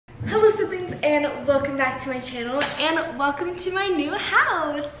and welcome back to my channel and welcome to my new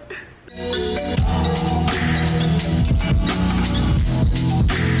house.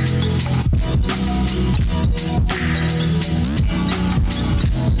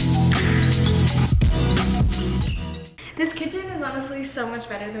 This kitchen is honestly so much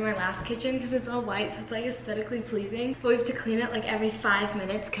better than my last kitchen because it's all white, so it's like aesthetically pleasing. But we have to clean it like every 5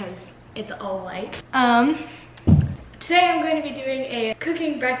 minutes because it's all white. Today I'm going to be doing a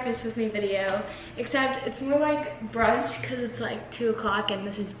cooking breakfast with me video, except it's more like brunch because it's like 2 o'clock and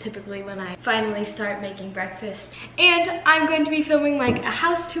this is typically when I finally start making breakfast. And I'm going to be filming like a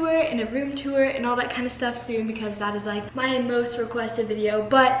house tour and a room tour and all that kind of stuff soon because that is like my most requested video,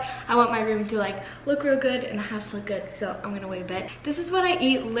 but I want my room to like look real good and the house to look good, so I'm gonna wait a bit. This is what I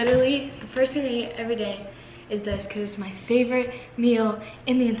eat literally. The first thing I eat every day is this because it's my favorite meal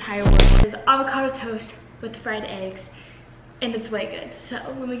in the entire world. It's avocado toast with fried eggs, and it's way good. So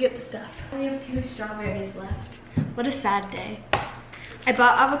let me get the stuff. We have 2 strawberries left. What a sad day. I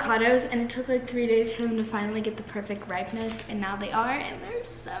bought avocados and it took like 3 days for them to finally get the perfect ripeness, and now they are, and they're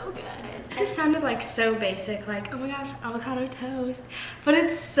so good. It just sounded like so basic, like, oh my gosh, avocado toast. But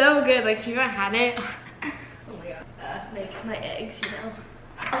it's so good, like if you haven't had it, oh my god, make my eggs, you know.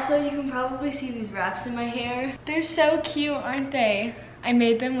 Also, you can probably see these wraps in my hair. They're so cute, aren't they? I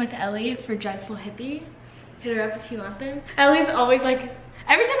made them with Ellie for Dreadful Hippie. Hit her up if you want them. Ellie's always like,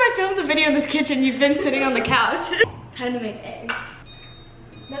 every time I filmed a video in this kitchen, you've been sitting on the couch. Time to make eggs.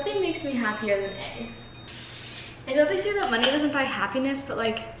 Nothing makes me happier than eggs. I know they say that money doesn't buy happiness, but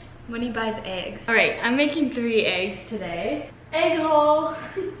like, money buys eggs. All right, I'm making 3 eggs today. Egg hole.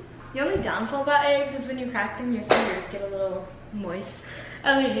 The only downfall about eggs is when you crack them, your fingers get a little moist.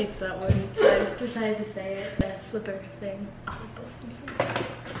 Ellie hates that word, so I just decided to say it. The flipper thing.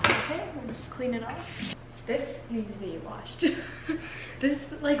 Okay, we'll just clean it off. This needs to be washed. This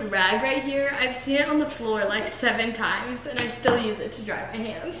like rag right here, I've seen it on the floor like 7 times and I still use it to dry my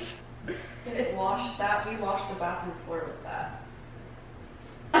hands. It's washed that. We washed the bathroom floor with that.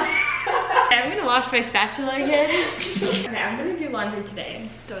 Okay, I'm gonna wash my spatula again. Okay, I'm gonna do laundry today and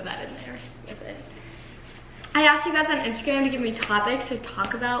throw that in there with it. I asked you guys on Instagram to give me topics to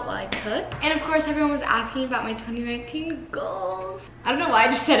talk about while I cook. And of course, everyone was asking about my 2019 goals. I don't know why I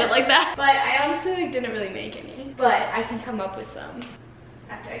just said it like that, but I honestly didn't really make any. But I can come up with some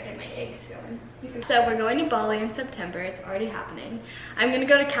after I get my eggs going. So we're going to Bali in September. It's already happening. I'm gonna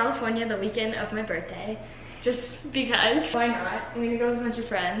go to California the weekend of my birthday, just because. Why not? I'm gonna go with a bunch of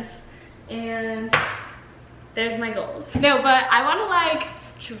friends. And there's my goals. No, but I wanna like,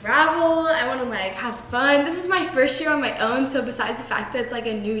 travel, I want to like have fun. This is my first year on my own, so besides the fact that it's like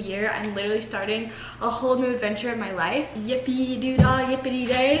a new year, I'm literally starting a whole new adventure in my life. Yippee doo-dah, yippity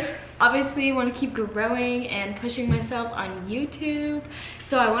day. Obviously, I want to keep growing and pushing myself on YouTube,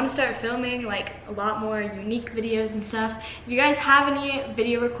 so I want to start filming like a lot more unique videos and stuff. If you guys have any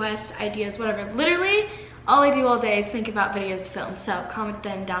video requests, ideas, whatever, literally all I do all day is think about videos to film, so comment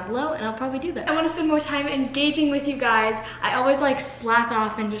them down below and I'll probably do that. I want to spend more time engaging with you guys. I always like slack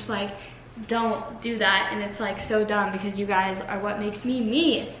off and just like don't do that, and it's like so dumb because you guys are what makes me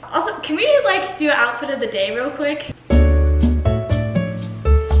me. Also, can we like do an outfit of the day real quick?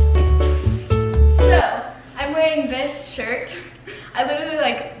 So, I'm wearing this shirt. I literally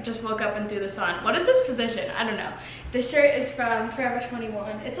like just woke up and threw this on. What is this position? I don't know. This shirt is from Forever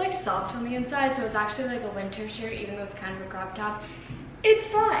 21. It's like soft on the inside, so it's actually like a winter shirt, even though it's kind of a crop top. It's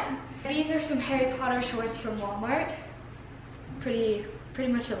fine. These are some Harry Potter shorts from Walmart. Pretty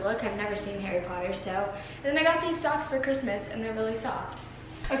much a look. I've never seen Harry Potter, so. And then I got these socks for Christmas, and they're really soft.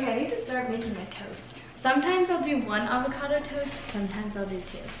 Okay, I need to start making my toast. Sometimes I'll do 1 avocado toast, sometimes I'll do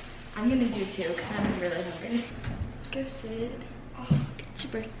 2. I'm gonna do 2 because I'm really hungry. Go sit. Oh, it's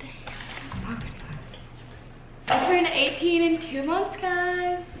your birthday. I turned 18 in 2 months,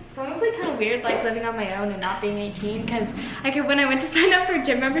 guys. It's honestly kind of weird like living on my own and not being 18 because when I went to sign up for a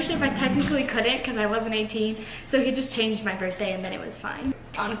gym membership, I technically couldn't because I wasn't 18. So he just changed my birthday and then it was fine.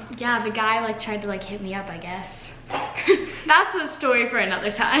 Honestly, yeah, the guy like tried to like hit me up, I guess. That's a story for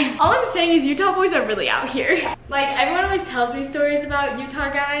another time. All I'm saying is Utah boys are really out here. Like everyone always tells me stories about Utah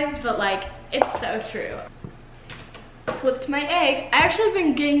guys, but like it's so true. Flipped my egg. I actually have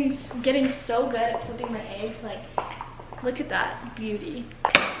been getting so good at flipping my eggs. Like, look at that beauty.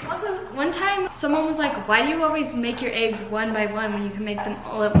 Also, one time someone was like, why do you always make your eggs 1 by 1 when you can make them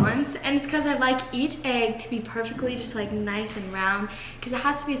all at once? And it's because I like each egg to be perfectly just like nice and round, because it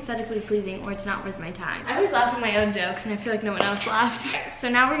has to be aesthetically pleasing or it's not worth my time. I always laugh at my own jokes and I feel like no one else laughs. So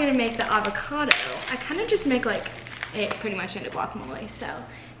now we're gonna make the avocado. I kind of just make like it pretty much into guacamole. So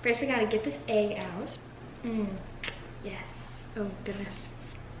first we gotta get this egg out. Yes. Oh goodness.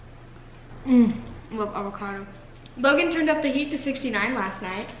 Love avocado. Logan turned up the heat to 69 last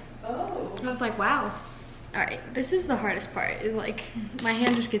night. Oh. I was like, wow. All right, this is the hardest part. Is like, my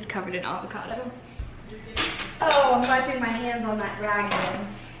hand just gets covered in avocado. Oh, I'm wiping my hands on that rag again.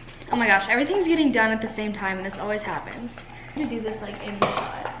 Oh my gosh, everything's getting done at the same time, and this always happens. To do this like in the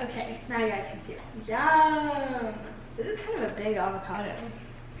shot. Okay, now you guys can see it. Yum! This is kind of a big avocado.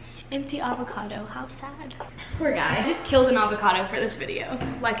 Empty avocado, how sad. Poor guy, I just killed an avocado for this video.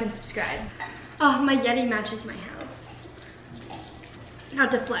 Like and subscribe. Oh, my Yeti matches my house.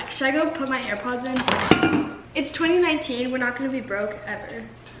 Not to flex, should I go put my AirPods in? It's 2019, we're not gonna be broke ever.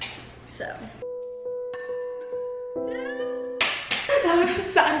 So. That was the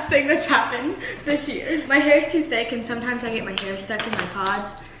saddest thing that's happened this year. My hair's too thick and sometimes I get my hair stuck in my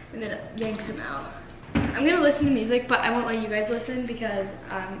pods and then it yanks them out. I'm gonna listen to music, but I won't let you guys listen because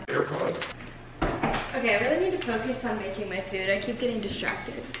AirPods. Okay, I really need to focus on making my food. I keep getting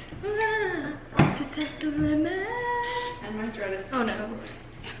distracted. To test the limit. And my dread is. Oh no.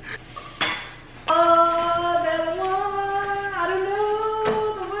 Oh, that one. I don't know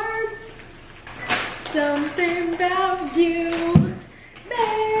the words. Something about you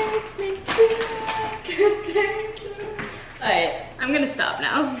makes me feel like Alright, I'm gonna stop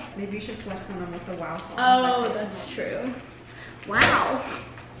now. Maybe you should flex on them with the wow song. Oh, that's true. Wow.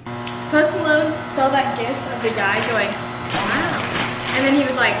 Post Malone saw that gif of the guy going, wow. And then he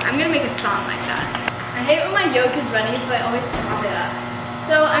was like, I'm gonna make a song like that. I hate when my yolk is runny, so I always top it up.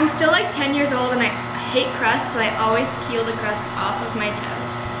 So I'm still like 10 years old and I hate crust, so I always peel the crust off of my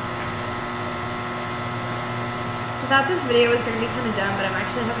toast. I thought this video was gonna be kind of dumb, but I'm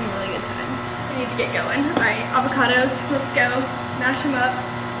actually having a really good time. I need to get going. All right, avocados, let's go. Mash them up.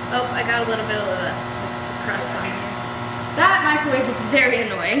 Oh, I got a little bit of the crust on here. That microwave is very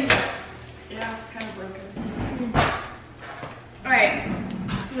annoying. Yeah, it's kind of broken. All right,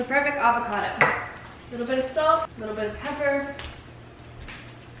 the perfect avocado. A little bit of salt, a little bit of pepper,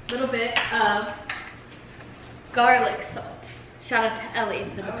 a little bit of garlic salt. Shout out to Ellie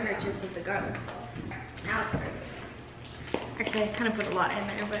for the purchase of the garlic salt. Now it's perfect. Actually, I kind of put a lot in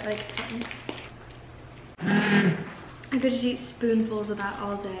there, but like it's fine. I could just eat spoonfuls of that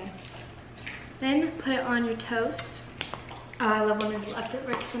all day. Then put it on your toast. Oh, I love when it's left it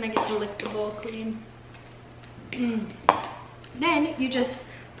because then I get to lick the bowl clean. Then you just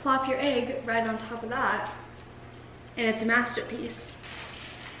plop your egg right on top of that, and it's a masterpiece.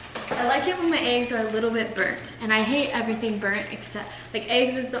 I like it when my eggs are a little bit burnt, and I hate everything burnt except, like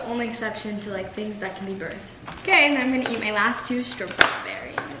eggs is the only exception to like things that can be burnt. Okay, and then I'm gonna eat my last two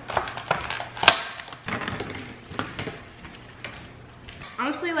strawberries.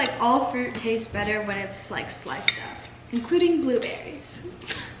 Honestly, like all fruit tastes better when it's like sliced up, including blueberries.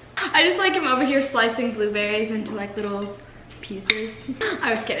 I just like him over here slicing blueberries into like little pieces.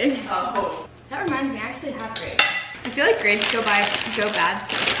 I was kidding. Oh. That reminds me, I actually have grapes. I feel like grapes go bad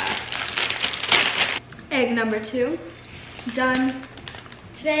so fast. Egg number 2, done.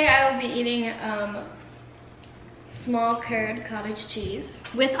 Today I will be eating small curd cottage cheese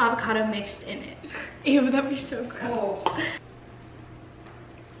with avocado mixed in it. Ew, that'd be so gross. Oh.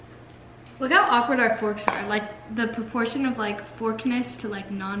 Look how awkward our forks are. Like the proportion of like forkness to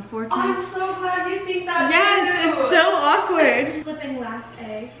like non-forkness. I'm so glad you think that Yes, too. it's so awkward. Flipping last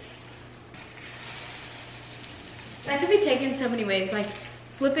egg. That could be taken so many ways, like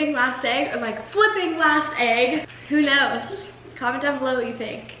flipping last egg or like flipping last egg. Who knows? Comment down below what you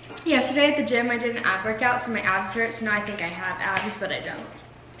think. Yesterday at the gym I did an ab workout, so my abs hurt, so now I think I have abs, but I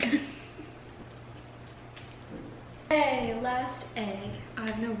don't. Hey, last egg. I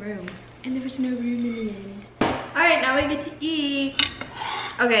have no room. And there was no room in the end. Alright, now we get to eat.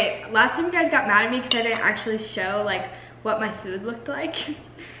 Okay, last time you guys got mad at me because I didn't actually show like what my food looked like.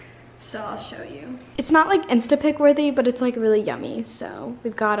 So I'll show you. It's not like Instapic worthy, but it's like really yummy. So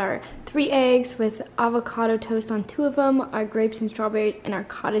we've got our 3 eggs with avocado toast on 2 of them, our grapes and strawberries, and our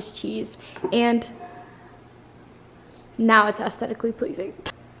cottage cheese. And now it's aesthetically pleasing.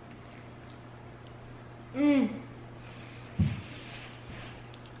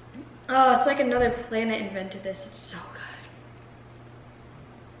 Oh, it's like another planet invented this. It's so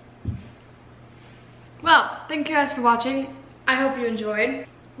good. Well, thank you guys for watching. I hope you enjoyed.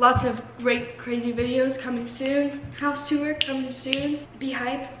 Lots of great, crazy videos coming soon. House tour coming soon. Be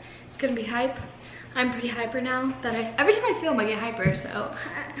hype. It's gonna be hype. I'm pretty hyper now. Every time I film, I get hyper, so.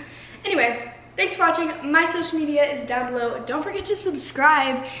 Anyway, thanks for watching. My social media is down below. Don't forget to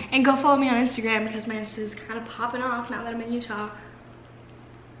subscribe and go follow me on Instagram because my Insta is kind of popping off now that I'm in Utah.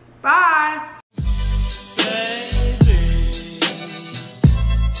 Bye.